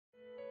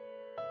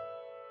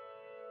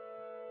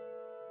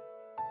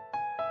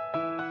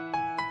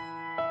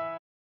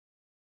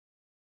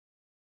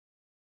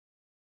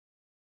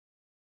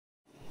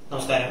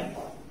നമസ്കാരം.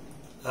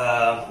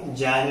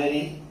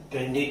 ജാനുവരി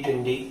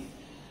 2020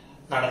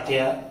 നടത്തിയ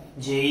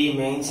JEE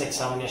mains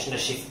എക്സാമിനേഷന്റെ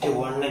shift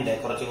 1ന്റെ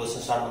കുറച്ച്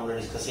ക്വസ്റ്റ്യൻസ് ആണ് നമ്മൾ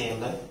ഡിസ്കസ്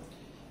ചെയ്യുന്നത്.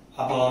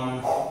 അപ്പം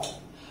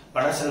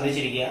വളരെ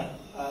ശ്രദ്ധിച്ചിരിക്കുക.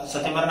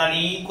 സത്യം പറഞ്ഞാൽ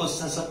ഈ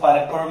ക്വസ്റ്റ്യൻസ്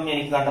പലപ്പോഴും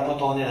എനിക്ക് കണ്ടപ്പോൾ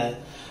തോന്നിയത്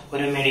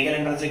ഒരു മെഡിക്കൽ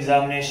എൻട്രൻസ്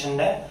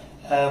എക്സാമിനേഷന്റെ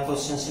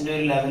ക്വസ്റ്റ്യൻസിന്റെ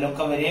ഒരു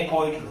ലെവലൊക്കെ വരെ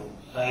പോയിട്ടുള്ളൂ.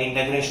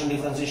 ഇന്റഗ്രേഷൻ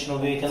ഡിഫറൻസിയേഷൻ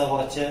ഉപയോഗിക്കുന്ന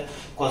കുറച്ച്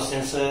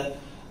ക്വസ്റ്റ്യൻസ്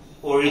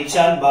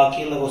ഒഴിച്ചാൽ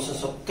ബാക്കിയുള്ള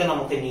ക്വസ്റ്റ്യൻസ് ഒക്കെ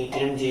നമുക്ക്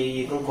നീറ്റിനും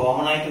JEEക്കും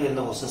കോമൺ ആയിട്ട്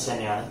വരുന്ന ക്വസ്റ്റ്യൻസ്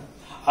തന്നെയാണ്.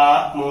 ആ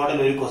മോഡൽ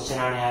ഒരു ക്വസ്റ്റ്യൻ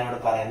ആണ് ഞാനിവിടെ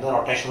പറയുന്നത്.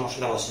 റൊട്ടേഷണൽ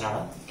മോഷന്റെ ക്വസ്റ്റ്യൻ ആണ്.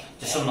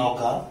 ജസ്റ്റ് ഒന്ന്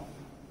നോക്കുക.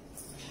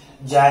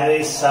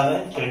 ജാനുവരി 7,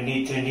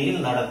 2020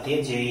 നടത്തിയ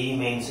JEE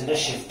മെയിൻസിന്റെ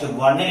ഷിഫ്റ്റ്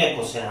 1ലെ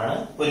ക്വസ്റ്റ്യൻ ആണ്.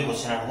 ഒരു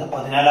ക്വസ്റ്റ്യൻ ആണ്.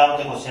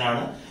 14ാമത്തെ ക്വസ്റ്റ്യൻ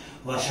ആണ്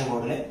version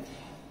കോഡില്.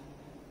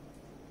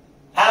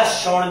 As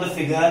shown in the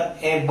figure,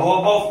 a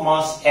bob of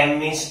mass m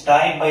is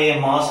tied by a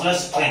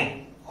massless string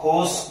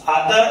whose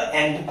other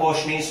end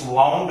portion is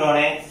wound on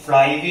a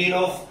flywheel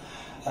of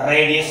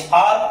radius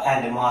r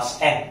and mass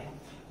n.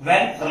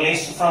 When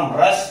released from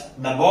rest,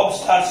 the bob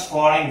starts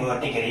falling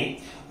vertically.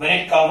 When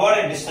it covered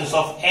a distance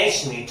of h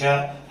meter,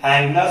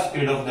 angular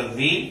speed of the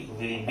wheel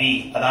will be.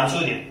 അതാണ്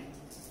ചോദ്യം.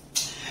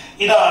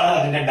 ഇതാണ്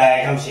അതിന്റെ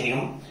diagram.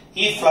 ശരിക്കും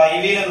ഈ fly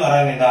wheel എന്ന്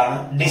പറയുന്നത് ഇതാണ്.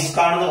 Disk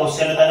ആണെന്ന്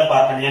ക്വസ്റ്റ്യനിൽ തന്നെ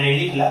പറഞ്ഞിട്ടുണ്ട്. ഞാൻ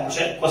എഴുതിയിട്ടില്ല,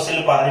 പക്ഷെ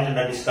ക്വസ്റ്റ്യനിൽ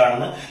പറഞ്ഞിട്ടുണ്ട് ഡിസ്ക്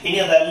ആണെന്ന്. ഇനി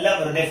അതെല്ലാം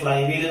വെറുതെ ഫ്ലൈ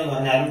വീൽ എന്ന്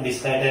പറഞ്ഞാലും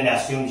ഡിസ്ക് ആയിട്ട് തന്നെ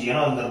അസ്യൂം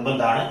ചെയ്യണം. അത്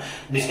നിർബന്ധമാണ്.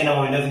 ഡിസ്കിന്റെ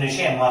മൊമെന്റ് ഓഫ്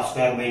ഇനർഷ്യ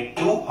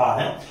mr²/2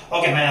 ആണ്.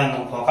 ഓക്കെ, ഞാൻ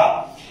നോക്കാം.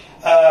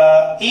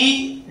 ഈ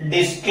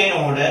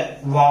ഡിസ്കിനോട്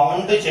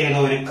വൗണ്ട് ചെയ്ത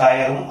ഒരു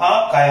കയറും ആ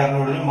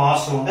കയറിനോട് ഒരു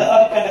മാസും ഉണ്ട്.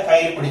 അതിപ്പോ എന്റെ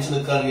കയ്യിൽ പിടിച്ചു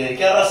നിൽക്കാന്ന്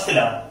വിചാരിക്കുക.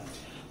 റെസ്റ്റിലാണ്.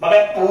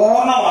 മകളെ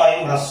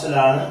പൂർണ്ണമായും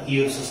റെസ്റ്റിലാണ്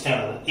ഈ ഒരു സിസ്റ്റം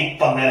ഉള്ളത്.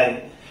 ഇപ്പൊ നിലവിൽ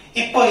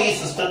ഇപ്പൊ ഈ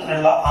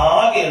സിസ്റ്റത്തിനുള്ള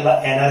ആകെയുള്ള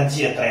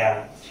എനർജി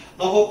എത്രയാണ്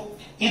നോക്കൂ.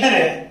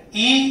 ഇതില്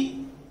ഈ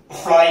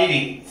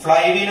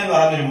ഫ്ലൈവീൽ എന്ന്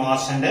പറയുന്ന ഒരു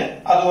മാസ് ഉണ്ട്.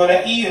 അതുപോലെ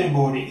ഈ ഒരു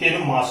ബോഡി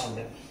ഇതിനും മാസ്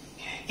ഉണ്ട്.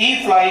 ഈ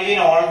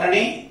ഫ്ലൈവീന്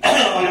ഓൾറെഡി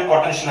ഒരു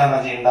പൊട്ടൻഷ്യൽ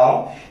എനർജി ഉണ്ടാവും.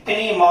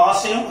 പിന്നെ ഈ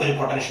മാസിനും ഒരു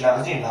പൊട്ടൻഷ്യൽ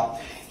എനർജി ഉണ്ടാവും.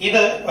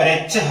 ഇത് ഒരു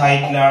h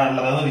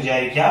ഹൈറ്റിലാണുള്ളതെന്ന്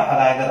വിചാരിക്കുക.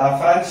 അതായത്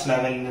റെഫറൻസ്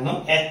ലെവലിൽ നിന്നും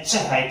h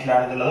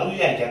ഹൈറ്റിലാണെന്നുള്ളതെന്ന്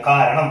വിചാരിക്കുക.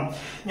 കാരണം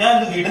ഞാൻ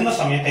ഇത് വിടുന്ന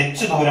സമയത്ത്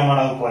h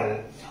ദൂരമാണ് അത് പോയത്.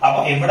 അപ്പൊ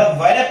എവിടെ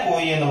വരെ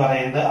പോയി എന്ന്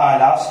പറയുന്നത് ആ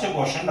ലാസ്റ്റ്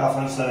പോർഷൻ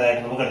റെഫറൻസ്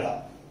ലെവലായിട്ട് നമുക്ക് എടുക്കാം.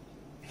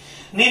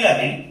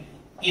 നിലവിൽ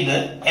ഇത്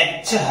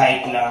h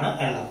ഹൈറ്റിലാണ്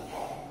ഉള്ളത്.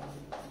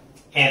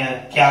 ഏത്?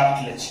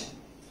 Capital H.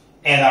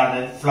 ഏതാണ്?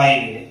 Fly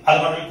wheel.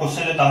 അതുകൊണ്ട്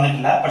ക്വസ്റ്റ്യനിൽ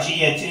തന്നിട്ടില്ല. പക്ഷെ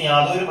ഈ h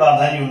യാതൊരു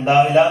പ്രാധാന്യം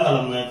ഉണ്ടാവില്ല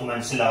എന്നുള്ളത് നിങ്ങൾക്ക്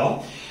മനസ്സിലാവും.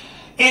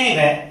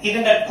 എനിവേ,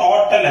 ഇതിന്റെ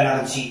ടോട്ടൽ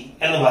എനർജി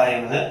എന്ന്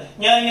പറയുന്നത്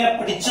ഞാൻ ഇങ്ങനെ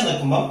പിടിച്ചു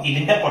നിൽക്കുമ്പോൾ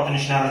ഇതിന്റെ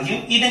പൊട്ടൻഷ്യൽ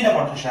എനർജിയും ഇതിന്റെ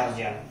പൊട്ടൻഷ്യൽ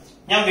എനർജിയാണ്.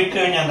 ഞാൻ വിട്ടു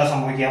കഴിഞ്ഞാൽ എന്താ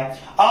സംഭവിക്കുക?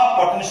 ആ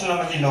പൊട്ടൻഷ്യൽ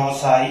എനർജി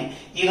ലോസ് ആയി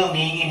ഇത്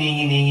നീങ്ങി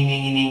നീങ്ങി നീങ്ങി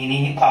നീങ്ങി നീങ്ങി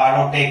നീങ്ങി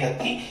താഴോട്ടേക്ക്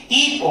എത്തി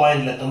ഈ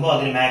പോയിന്റിൽ എത്തുമ്പോൾ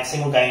അതിന്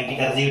മാക്സിമം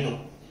കൈനറ്റിക് എനർജി കിട്ടും.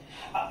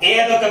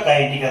 ഏതൊക്കെ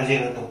കൈനറ്റിക് എനർജി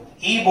കിട്ടും?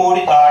 ഈ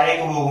ബോഡി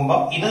താഴേക്ക്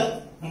പോകുമ്പോൾ ഇത്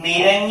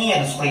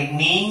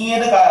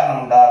നീങ്ങിയത് കാരണം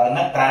ഉണ്ടാകുന്ന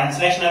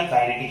ട്രാൻസ്ലേഷണൽ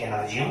കൈനറ്റിക്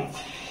എനർജിയും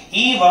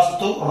ഈ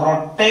വസ്തു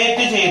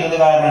റൊട്ടേറ്റ് ചെയ്തത്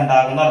കാരണം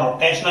ഉണ്ടാകുന്ന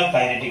റൊട്ടേഷണൽ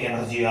കൈനറ്റിക്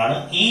എനർജിയാണ്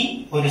ഈ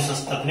ഒരു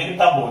സിസ്റ്റത്തിന്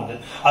കിട്ടാൻ പോകുന്നത്.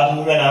 അത്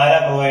മുഴുവൻ ആരാ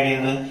പ്രൊവൈഡ്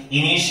ചെയ്യുന്നത്?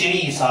 ഇനീഷ്യലി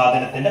ഈ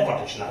സാധനത്തിന്റെ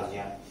പൊട്ടൻഷ്യൽ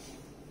എനർജിയാണ്.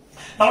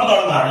 നമ്മൾ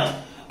തുടങ്ങുകയാണ്.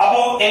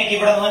 അപ്പോ എനിക്ക്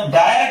ഇവിടെ നിന്ന്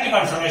ഡയറക്റ്റ്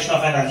കൺസർവേഷൻ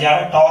ഓഫ്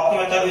എനർജിയാണ്. ടോർക്ക്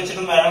മെത്തേഡ്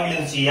വെച്ചിട്ടും വേണമെങ്കിൽ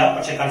ഇത് ചെയ്യാം.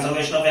 പക്ഷെ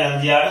കൺസർവേഷൻ ഓഫ്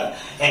എനർജിയാണ്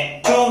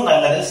ഏറ്റവും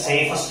നല്ലത്,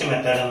 സേഫസ്റ്റ്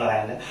മെത്തേഡ് എന്ന്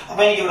പറയുന്നത്.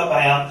 അപ്പൊ എനിക്കിവിടെ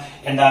പറയാം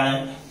എന്താണ്?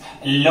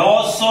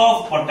 Loss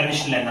of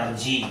potential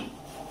energy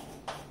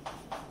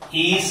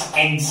is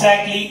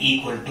exactly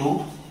equal to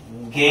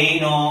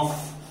gain of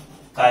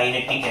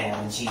kinetic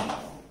energy.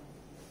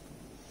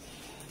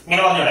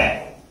 ഇങ്ങനെ പറഞ്ഞൂടെ?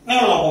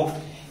 നിങ്ങൾ നോക്കൂ.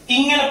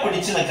 ഇങ്ങനെ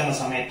പിടിച്ചു നിൽക്കുന്ന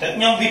സമയത്ത്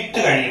ഞാൻ വിട്ട്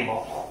കഴിയുമ്പോൾ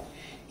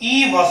ഈ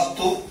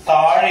വസ്തു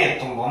താഴെ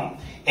എത്തുമ്പോൾ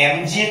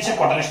mgh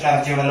പൊട്ടൻഷ്യൽ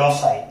എനർജിയുടെ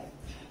ലോസ് ആയി.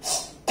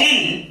 സ്റ്റിൽ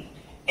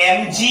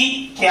mg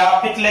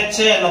ക്യാപിറ്റൽ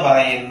H എന്ന്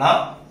പറയുന്ന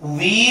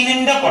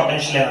വീലിന്റെ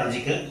പൊട്ടൻഷ്യൽ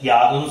എനർജിക്ക്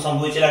യാതൊന്നും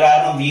സംഭവിച്ചില്ല.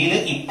 കാരണം വീല്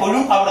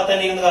ഇപ്പോഴും അവിടെ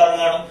തന്നെ ഇരുന്ന്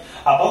കറങ്ങുകയാണ്.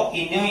 അപ്പോ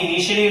ഇന്നും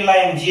ഇനീഷ്യലി ഉള്ള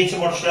mgh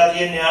പൊട്ടൻഷ്യൽ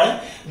എനർജി തന്നെയാണ്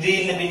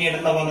വീലിന് പിന്നീട്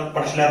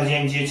പൊട്ടൻഷ്യൽ എനർജി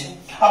mgh.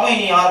 അപ്പൊ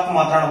ഇനി ആർക്ക്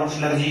മാത്രമാണ്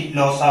പൊട്ടൻഷ്യൽ എനർജി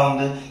ലോസ്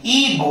ആവുന്നത്? ഈ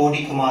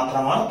ബോഡിക്ക്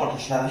മാത്രമാണ്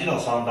പൊട്ടൻഷ്യൽ എനർജി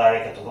ലോസ് ആവുന്നത്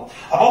താഴേക്ക് എത്തുമ്പോൾ.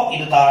 അപ്പൊ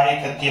ഇത്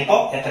താഴേക്ക് എത്തിയപ്പോ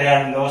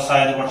എത്രയാണ് ലോസ്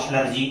ആയത് potential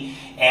energy?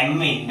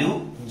 m ×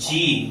 g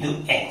 ×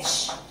 h.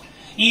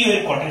 ഈ ഒരു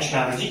പൊട്ടൻഷ്യൽ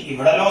എനർജി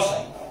ഇവിടെ ലോസ്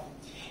ആയി.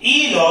 ഈ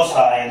ലോസ്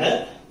ആയത്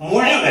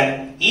മുഴുവൻ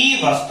ഈ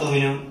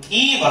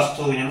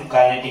വസ്തുവിനും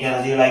കൈനറ്റിക്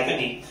എനർജികളായി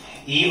കിട്ടി.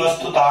 ഈ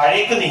വസ്തു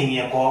താഴേക്ക്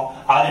നീങ്ങിയപ്പോ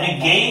അതിന്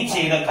ഗെയിൻ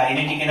ചെയ്ത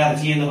കൈനറ്റിക്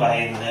എനർജി എന്ന്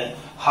പറയുന്നത്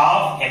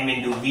 ½ m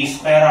 ×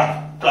 v² ആണ്.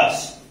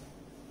 പ്ലസ്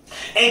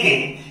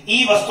എഗെയിൻ ഈ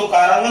വസ്തു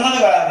കറങ്ങുന്നത്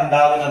കാരണം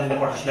ഉണ്ടാകുന്നതിന്റെ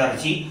പൊട്ടൻഷ്യൽ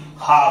എനർജി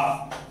 ½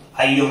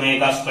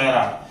 i⍵²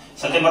 ആണ്.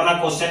 സത്യം പറഞ്ഞാൽ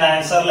ക്വസ്റ്റ്യൻ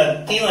ആൻസറിൽ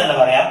എത്തി എന്ന് തന്നെ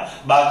പറയാം.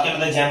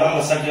 ബാക്കിയുള്ളത് ജനറൽ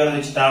റിസൾട്ടുകൾ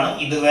വെച്ചിട്ടാണ്.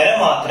 ഇതുവരെ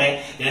മാത്രമേ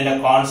ഇതിന്റെ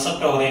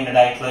കോൺസെപ്റ്റ് ഓറിയന്റഡ്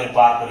ആയിട്ടുള്ള ഒരു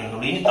പാർട്ട്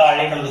വരുന്നുള്ളൂ. ഇനി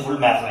താഴേക്കുള്ളത് ഫുൾ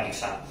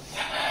മാത്തമാറ്റിക്സ് ആണ്.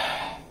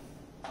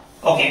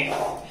 Okay,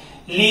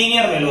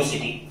 linear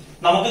velocity.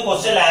 നമുക്ക്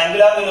ക്വസ്റ്റ്യൻ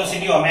ആംഗുലാർ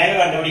വെലോസിറ്റി ഒമേഗ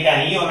കണ്ടുപിടിക്കാൻ,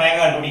 ഈ ഒമേഗ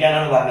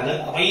കണ്ടുപിടിക്കാനാണ് പറഞ്ഞത്.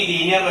 അപ്പൊ ഈ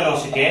ലീനിയർ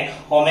വെലോസിറ്റിയെ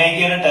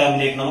ഒമേഗയുടെ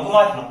ടേമിലേക്ക് നമുക്ക്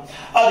മാറ്റണം.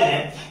 അതിന്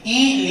ഈ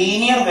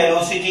ലീനിയർ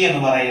വെലോസിറ്റി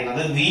എന്ന്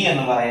പറയുന്നത് v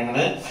എന്ന്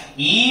പറയുന്നത്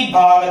ഈ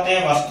ഭാഗത്തെ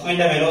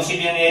വസ്തുവിന്റെ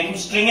വെലോസിറ്റി തന്നെയായിരിക്കും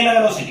സ്ട്രിങ്ങിന്റെ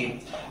വെലോസിറ്റി.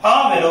 ആ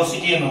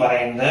വെലോസിറ്റി എന്ന്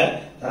പറയുന്നത്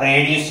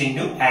റേഡിയസ്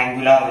ഇൻറ്റു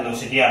ആംഗുലാർ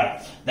വെലോസിറ്റി ആണ്.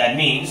 That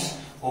means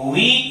v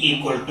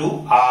equal to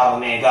r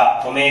omega,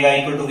 omega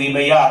equal to v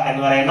by r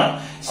എന്ന് പറയുന്ന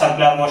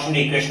സർക്കുലർ മോഷന്റെ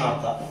ഇക്വേഷൻ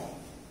ഓർക്കുക.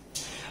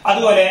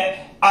 അതുപോലെ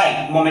I,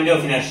 moment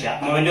of inertia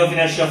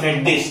of a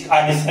disc. ആ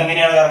ഡിസ്ക്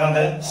എങ്ങനെയാണ്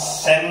കറങ്ങുന്നത്?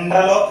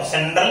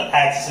 സെൻട്രൽ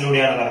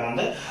ആക്സിസിലൂടെയാണ്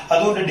കറങ്ങുന്നത്.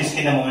 അതുകൊണ്ട്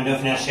ഡിസ്കിന്റെ മൊമെന്റ്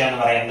ഓഫ് ഇനർഷ്യ എന്ന്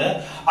പറയുന്നത്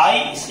I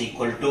is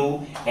equal to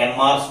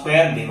mr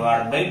square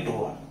divided by 2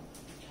 ആണ്.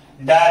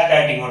 ഡയറക്റ്റ്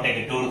ആയിട്ട് ഇങ്ങോട്ടേക്ക്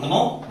ഇട്ട്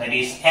കൊടുക്കുന്നു. That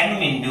is m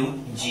into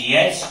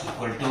gh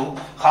equal to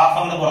half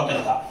എന്ന്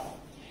പുറത്തെടുക്കാം.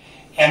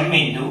 m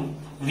into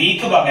v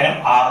ക്ക് പകരം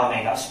r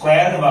ഒമേഗ,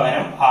 സ്ക്വയറിന്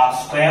പകരം r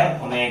square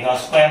omega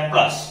square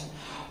plus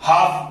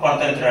half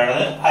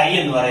പുറത്തെടുത്തിട്ടുള്ളത് I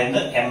എന്ന്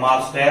പറയുന്നത് mr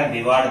square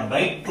divided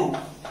by 2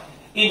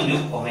 into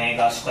omega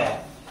square.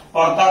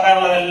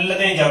 പുറത്താക്കാനുള്ളത്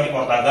എല്ലാത്തിനെയും ചവിട്ടി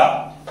പുറത്താക്കുക.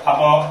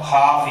 അപ്പോ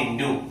half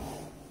into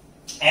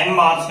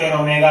mr square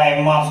omega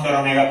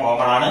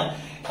common ആണ്.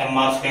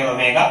 mr സ്ക്വയർ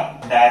ഒമേഗ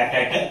ഡയറക്റ്റ്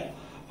ആയിട്ട്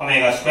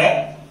ഒമേഗ സ്ക്വയർ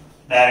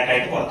ഡയറക്റ്റ്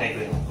ആയിട്ട് പുറത്തേക്ക്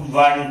വരും.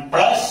 1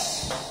 പ്ലസ്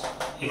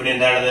ഇവിടെ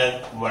എന്താണത്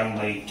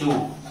 1/2.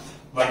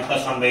 1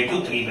 plus 1/2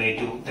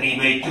 3/2.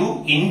 3/2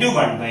 into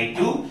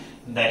 1/2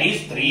 that is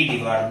 3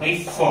 divided by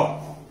 4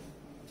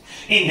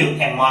 into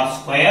mr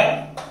square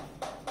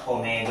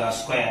omega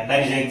square that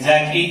is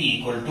exactly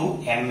equal to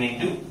m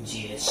into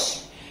gh.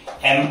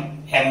 m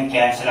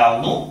cancel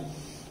ആവുന്നു.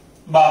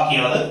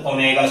 ബാക്കിയുള്ളത്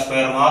omega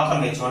square മാത്രം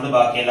വെച്ചുകൊണ്ട്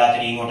ബാക്കി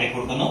എല്ലാത്തിനും ഇങ്ങോട്ടേക്ക്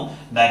കൊടുക്കുന്നു.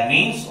 That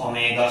means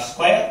omega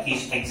square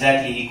is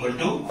exactly equal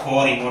to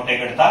 4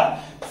 ഇങ്ങോട്ടേക്ക് എടുത്താൽ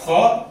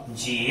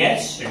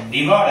 4gh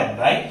ഡിവൈഡഡ്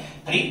ബൈ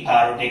 3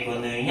 താഴോട്ടേക്ക്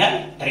വന്നു കഴിഞ്ഞാൽ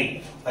 3.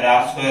 ഒരു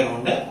r സ്ക്വയർ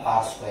ഉണ്ട് r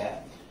square.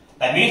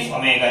 That means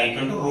omega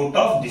equal to root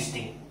of this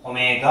thing.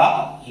 Omega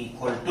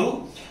equal to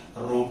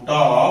root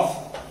of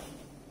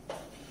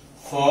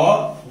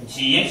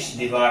 4gh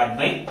divided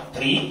by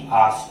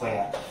 3r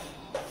square.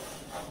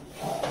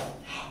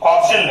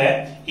 ഓപ്ഷനില്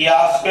ഈ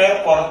r square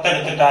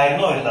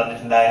പുറത്തെടുത്തിട്ടായിരുന്നു അവർ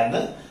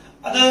തന്നിട്ടുണ്ടായിരുന്നത്.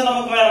 അത്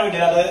നമുക്ക്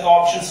വേണമെങ്കിൽ അത്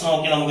ഓപ്ഷൻസ്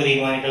നോക്കി നമുക്ക്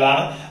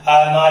തീരുമാനിക്കലാണ്.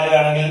 4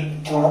 വേണമെങ്കിൽ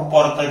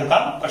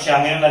പുറത്തെടുക്കാം. പക്ഷെ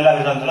അങ്ങനെയൊന്നല്ല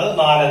അവർ തന്നിട്ടുള്ളത്.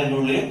 4 അതിന്റെ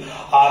ഉള്ളിൽ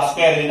r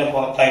സ്ക്വയർ ഇതിന്റെ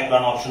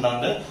പുറത്തായിട്ടാണ് ഓപ്ഷൻ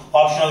തന്നത്.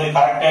 ഓപ്ഷൻ അവർ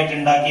കറക്റ്റ് ആയിട്ട്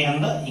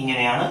ഉണ്ടാക്കിയിരുന്നത്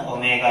ഇങ്ങനെയാണ്.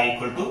 ഒമേഗ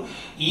ഈക്വൽ ടു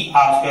ഈ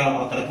r സ്ക്വയർ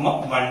പുറത്തെടുക്കുമ്പോൾ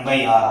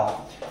 1/r ആവും.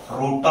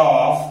 Root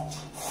of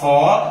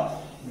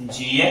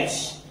 4gh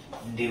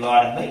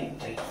divide by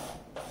 3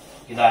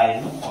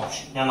 ഇതായിരുന്നു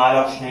ഓപ്ഷൻ. ഞാൻ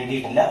 4 ഓപ്ഷൻ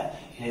എഴുതിയിട്ടില്ല.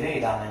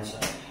 ഇതാണ്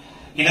ആൻസർ.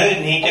 ഇത്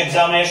നീറ്റ്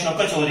എക്സാമിനേഷൻ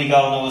ഒക്കെ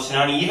ചോദിക്കാവുന്ന ക്വസ്റ്റ്യൻ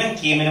ആണ്. ഈവൻ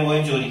കീമിന്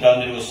പോയും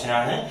ചോദിക്കാവുന്ന ഒരു ക്വസ്റ്റ്യൻ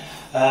ആണ്.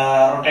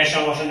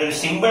 റൊട്ടേഷണൽ മോഷന്റെ ഒരു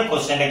സിമ്പിൾ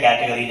ക്വസ്റ്റ്യന്റെ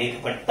കാറ്റഗറിയിലേക്ക്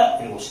പെട്ട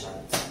ഒരു ക്വസ്റ്റ്യൻ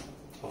ആണ്.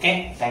 Okay,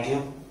 thank you.